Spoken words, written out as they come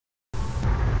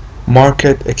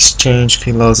Market exchange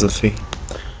philosophy.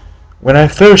 When I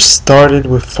first started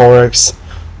with Forex,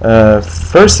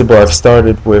 first of all, I've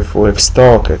started with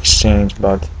stock exchange,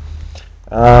 but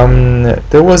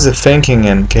there was a thinking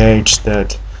engaged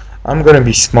that I'm gonna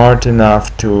be smart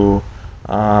enough to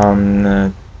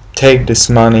take this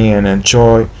money and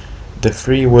enjoy the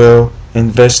free will,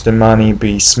 invest the money,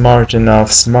 be smart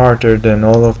enough, smarter than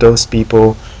all of those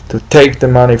people, to take the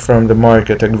money from the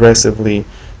market aggressively,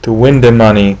 to win the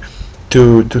money,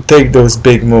 to take those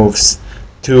big moves,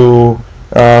 to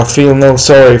feel no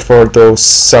sorry for those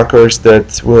suckers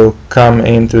that will come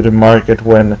into the market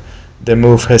when the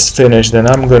move has finished and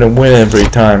I'm gonna win every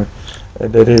time.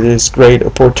 That it is great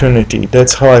opportunity.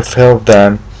 That's how I felt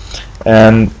then,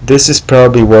 and this is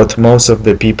probably what most of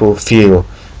the people feel,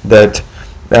 that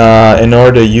in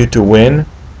order you to win,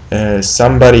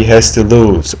 somebody has to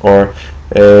lose, or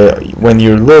when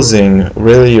you're losing,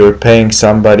 really you're paying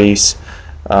somebody's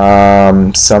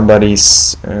down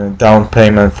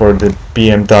payment for the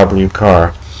BMW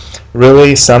car.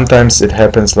 Really, sometimes it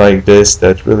happens like this,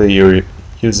 that really you're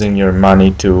using your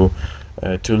money to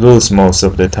lose most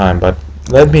of the time. But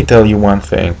let me tell you one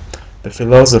thing: the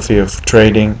philosophy of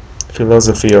trading,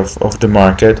 philosophy of the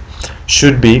market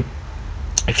should be,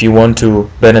 if you want to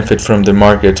benefit from the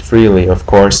market freely, of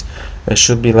course, it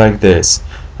should be like this.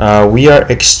 We are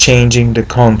exchanging the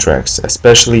contracts,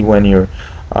 especially when you're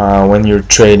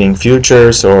trading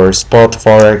futures or spot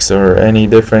forex or any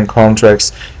different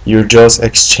contracts. You're just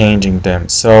exchanging them.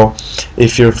 So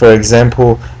if you're, for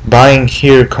example, buying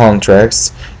here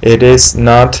contracts, it is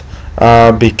not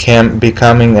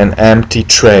becoming an empty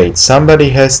trade. Somebody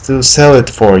has to sell it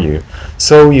for you,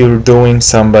 so you're doing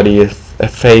somebody a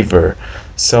favor.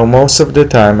 So most of the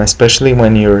time, especially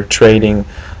when you're trading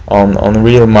on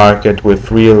real market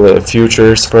with real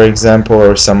futures, for example,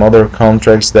 or some other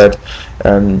contracts that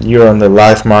you're on the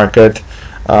live market,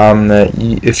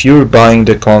 if you're buying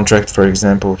the contract, for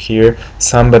example, here,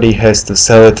 somebody has to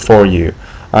sell it for you.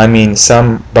 I mean,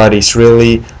 somebody's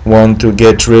really want to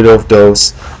get rid of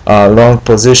those long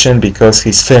position because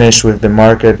he's finished with the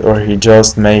market, or he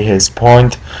just made his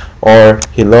point, or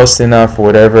he lost enough,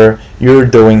 whatever. You're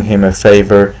doing him a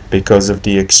favor because of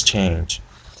the exchange.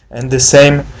 And the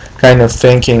same kind of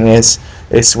thinking is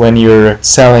when you're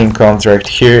selling contract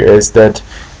here, is that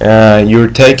you're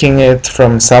taking it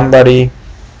from somebody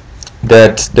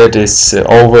that is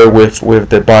over with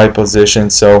the buy position.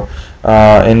 So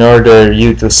in order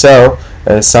you to sell,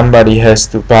 somebody has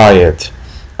to buy it.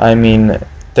 I mean,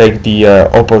 take the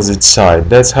opposite side.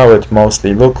 That's how it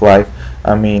mostly look like.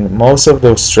 I mean, most of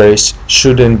those trades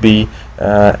shouldn't be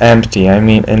empty. I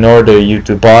mean, in order you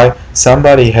to buy,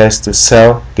 somebody has to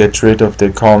sell, get rid of the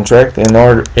contract in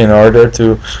order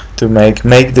to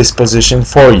make this position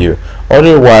for you.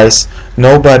 Otherwise,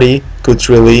 nobody could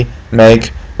really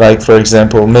make, like, for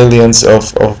example, millions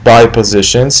of buy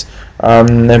positions,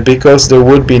 because there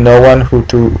would be no one who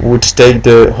would take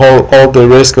all the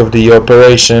risk of the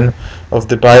operation, of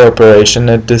the buy operation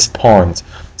at this point.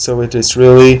 So it is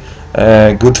really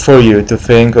good for you to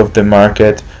think of the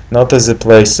market not as a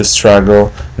place to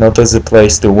struggle, not as a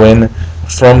place to win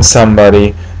from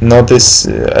somebody, not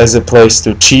as a place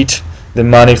to cheat the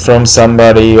money from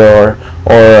somebody, or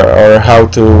how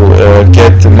to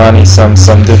get the money some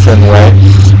different way.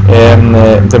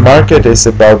 And the market is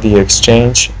about the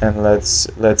exchange, and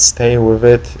let's stay with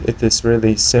it. It is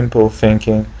really simple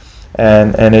thinking,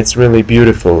 and it's really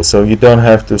beautiful. So you don't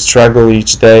have to struggle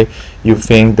each day. You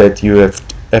think that you have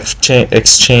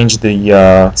exchanged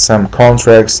the some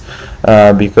contracts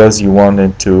because you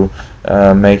wanted to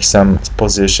make some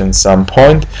position some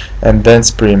point, and that's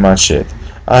pretty much it.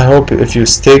 I hope if you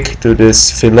stick to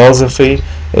this philosophy,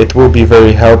 it will be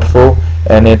very helpful,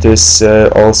 and it is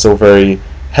also very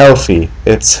healthy.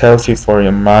 It's healthy for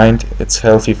your mind, it's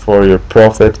healthy for your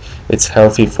profit, it's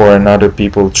healthy for another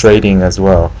people trading as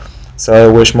well. So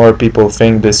I wish more people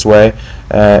think this way,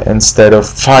 instead of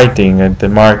fighting at the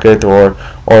market, or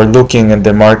looking at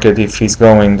the market if he's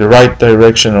going the right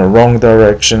direction or wrong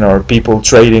direction, or people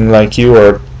trading like you,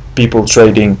 or people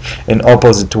trading in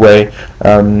opposite way,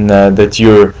 that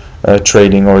you're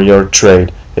trading, or your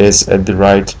trade is at the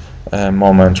right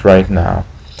moment right now.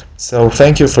 So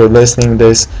thank you for listening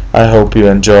this. I hope you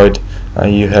enjoyed.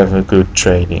 You have a good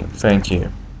trading. Thank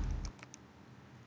you.